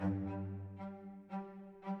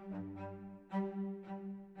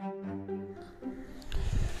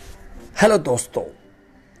Hello दोस्तों,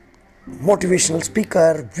 motivational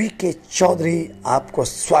speaker VK Chaudhary आपको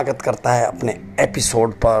स्वागत करता है अपने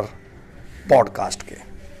एपिसोड पर पॉडकास्ट के।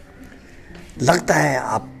 लगता है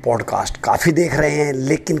आप पॉडकास्ट काफ़ी देख रहे हैं,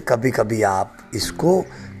 लेकिन कभी कभी आप इसको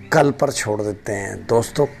कल पर छोड़ देते हैं।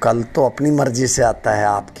 दोस्तों, कल तो अपनी मर्जी से आता है,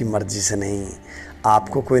 आपकी मर्जी से नहीं।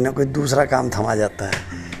 आपको कोई ना कोई दूसरा काम थमा जाता है।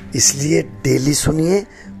 इसलिए डेली सुनिए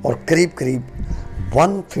और करीब करीब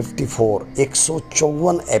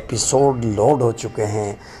 154 एपिसोड लोड हो चुके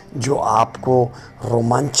हैं, जो आपको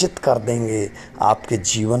रोमांचित कर देंगे, आपके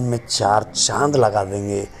जीवन में 4 चांद लगा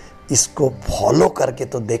देंगे। इसको फॉलो करके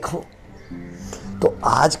तो देखो। तो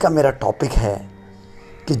आज का मेरा टॉपिक है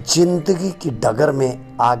कि जिंदगी की डगर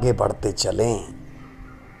में आगे बढ़ते चलें।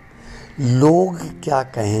 लोग क्या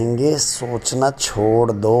कहेंगे सोचना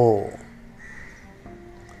छोड़ दो।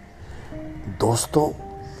 दोस्तों,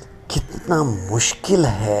 कितना मुश्किल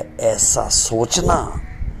है ऐसा सोचना,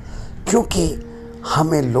 क्योंकि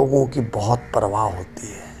हमें लोगों की बहुत परवाह होती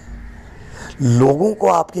है। लोगों को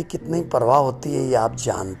आपकी कितनी परवाह होती है ये आप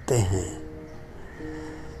जानते हैं।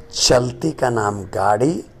 चलती का नाम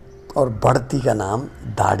गाड़ी और बढ़ती का नाम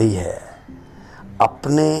दाढ़ी है।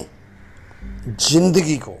 अपने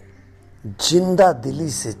जिंदगी को जिंदा दिली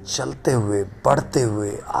से चलते हुए, बढ़ते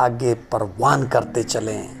हुए आगे परवान करते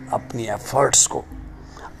चलें अपनी एफर्ट्स को,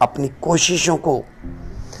 अपनी कोशिशों को।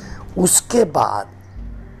 उसके बाद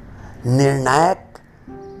निर्णायक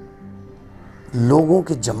लोगों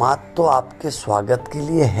की जमात तो आपके स्वागत के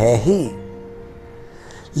लिए है ही,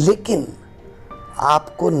 लेकिन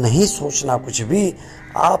आपको नहीं सोचना कुछ भी।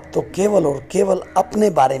 आप तो केवल और केवल अपने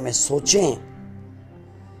बारे में सोचें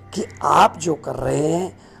कि आप जो कर रहे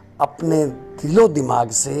हैं अपने दिलो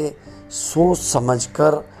दिमाग से सोच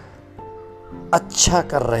समझकर अच्छा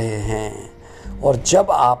कर रहे हैं। और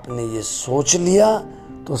जब आपने ये सोच लिया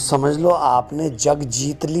तो समझ लो आपने जग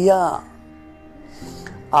जीत लिया।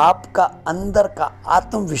 आपका अंदर का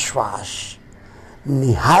आत्मविश्वास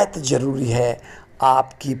निहायत जरूरी है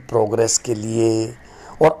आपकी प्रोग्रेस के लिए,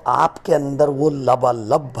 और आपके अंदर वो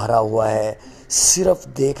लबालब भरा हुआ है। सिर्फ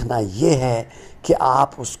देखना ये है कि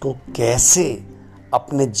आप उसको कैसे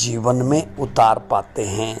अपने जीवन में उतार पाते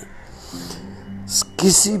हैं।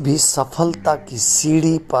 किसी भी सफलता की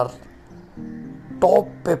सीढ़ी पर टॉप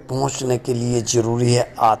पे पहुंचने के लिए जरूरी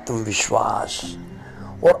है आत्मविश्वास,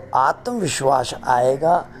 और आत्मविश्वास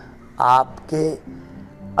आएगा आपके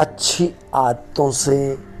अच्छी आदतों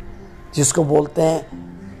से, जिसको बोलते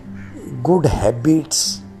हैं गुड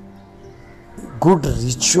हैबिट्स, गुड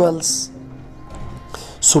रिचुअल्स।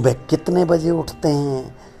 सुबह कितने बजे उठते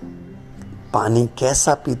हैं, पानी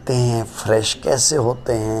कैसा पीते हैं, फ्रेश कैसे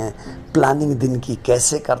होते हैं, प्लानिंग दिन की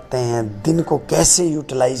कैसे करते हैं, दिन को कैसे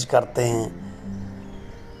यूटिलाइज करते हैं,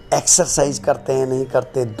 एक्सरसाइज करते हैं नहीं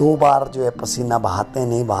करते, 2 बार जो है पसीना बहाते हैं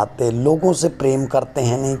नहीं बहाते, लोगों से प्रेम करते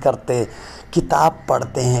हैं नहीं करते, किताब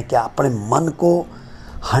पढ़ते हैं क्या, अपने मन को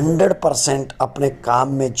 100% अपने काम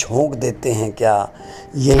में झोंक देते हैं क्या।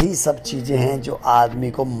 यही सब चीज़ें हैं जो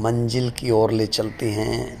आदमी को मंजिल की ओर ले चलती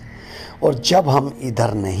हैं। और जब हम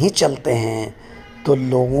इधर नहीं चलते हैं तो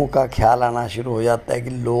लोगों का ख्याल आना शुरू हो जाता है कि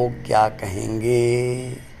लोग क्या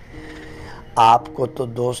कहेंगे। आपको तो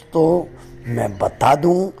दोस्तों मैं बता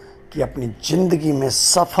दूं कि अपनी ज़िंदगी में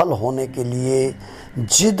सफल होने के लिए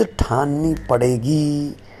जिद ठाननी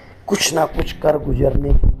पड़ेगी, कुछ ना कुछ कर गुजरने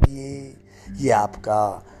के लिए। ये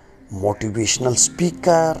आपका मोटिवेशनल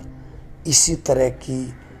स्पीकर इसी तरह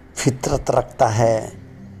की फितरत रखता है।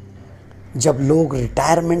 जब लोग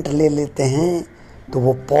रिटायरमेंट ले लेते हैं तो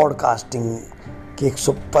वो पॉडकास्टिंग के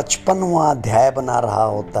 155वां अध्याय बना रहा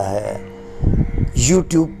होता है।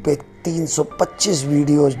 यूट्यूब पे 325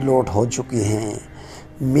 वीडियोज लोड हो चुकी हैं।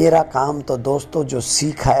 मेरा काम तो दोस्तों जो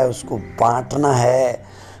सीखा है उसको बांटना है।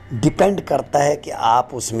 डिपेंड करता है कि आप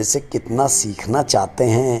उसमें से कितना सीखना चाहते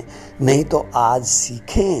हैं। नहीं तो आज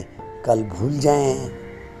सीखें, कल भूल जाएं।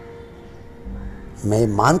 मैं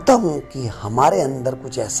मानता हूँ कि हमारे अंदर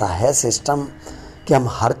कुछ ऐसा है सिस्टम कि हम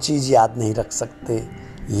हर चीज़ याद नहीं रख सकते,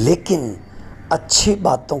 लेकिन अच्छी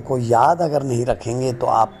बातों को याद अगर नहीं रखेंगे तो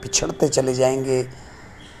आप पिछड़ते चले जाएंगे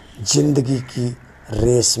जिंदगी की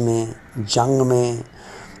रेस में, जंग में।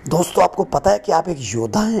 दोस्तों, आपको पता है कि आप एक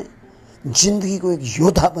योद्धा हैं। जिंदगी को एक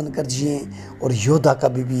योद्धा बनकर जिए, और योद्धा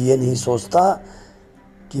कभी भी ये नहीं सोचता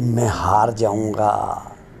कि मैं हार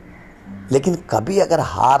जाऊंगा। लेकिन कभी अगर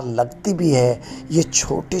हार लगती भी है, ये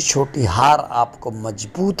छोटी छोटी हार आपको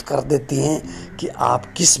मजबूत कर देती हैं कि आप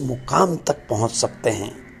किस मुकाम तक पहुंच सकते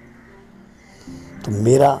हैं। तो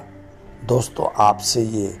मेरा दोस्तों आपसे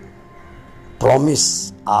ये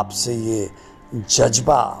प्रॉमिस, आपसे ये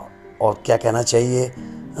जज्बा, और क्या कहना चाहिए,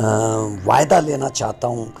 वायदा लेना चाहता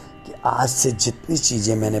हूँ कि आज से जितनी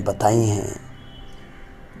चीज़ें मैंने बताई हैं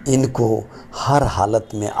इनको हर हालत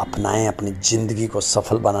में अपनाएं अपनी ज़िंदगी को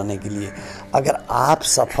सफल बनाने के लिए। अगर आप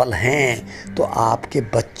सफल हैं तो आपके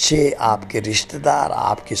बच्चे, आपके रिश्तेदार,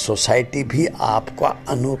 आपकी सोसाइटी भी आपका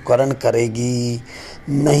अनुकरण करेगी।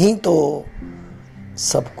 नहीं तो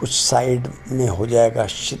सब कुछ साइड में हो जाएगा,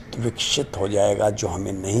 शित विकसित हो जाएगा, जो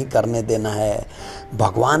हमें नहीं करने देना है।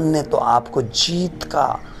 भगवान ने तो आपको जीत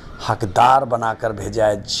का हकदार बनाकर भेजा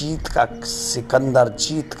है, जीत का सिकंदर,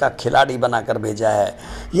 जीत का खिलाड़ी बनाकर भेजा है।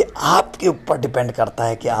 ये आपके ऊपर डिपेंड करता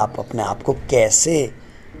है कि आप अपने आप को कैसे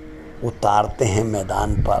उतारते हैं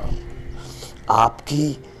मैदान पर। आपकी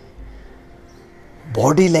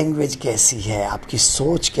बॉडी लैंग्वेज कैसी है, आपकी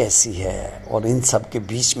सोच कैसी है। और इन सब के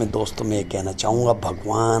बीच में दोस्तों मैं ये कहना चाहूँगा,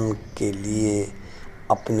 भगवान के लिए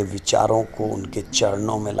अपने विचारों को उनके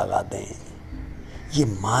चरणों में लगा दें। ये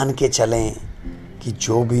मान के चलें कि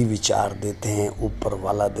जो भी विचार देते हैं ऊपर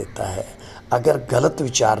वाला देता है। अगर गलत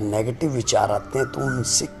विचार, नेगेटिव विचार आते हैं तो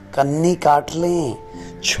उनसे कन्नी काट लें,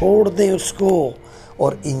 छोड़ दें उसको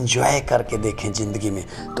और इंजॉय करके देखें ज़िंदगी में।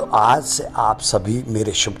 तो आज से आप सभी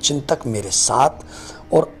मेरे शुभचिंतक मेरे साथ,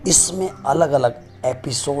 और इसमें अलग अलग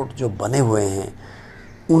एपिसोड जो बने हुए हैं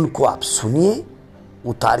उनको आप सुनिए,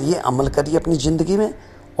 उतारिए, अमल करिए अपनी ज़िंदगी में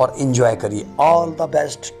और इंजॉय करिए। All the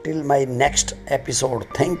best till my next episode.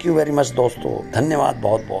 Thank you very much दोस्तों, धन्यवाद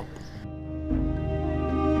बहुत बहुत।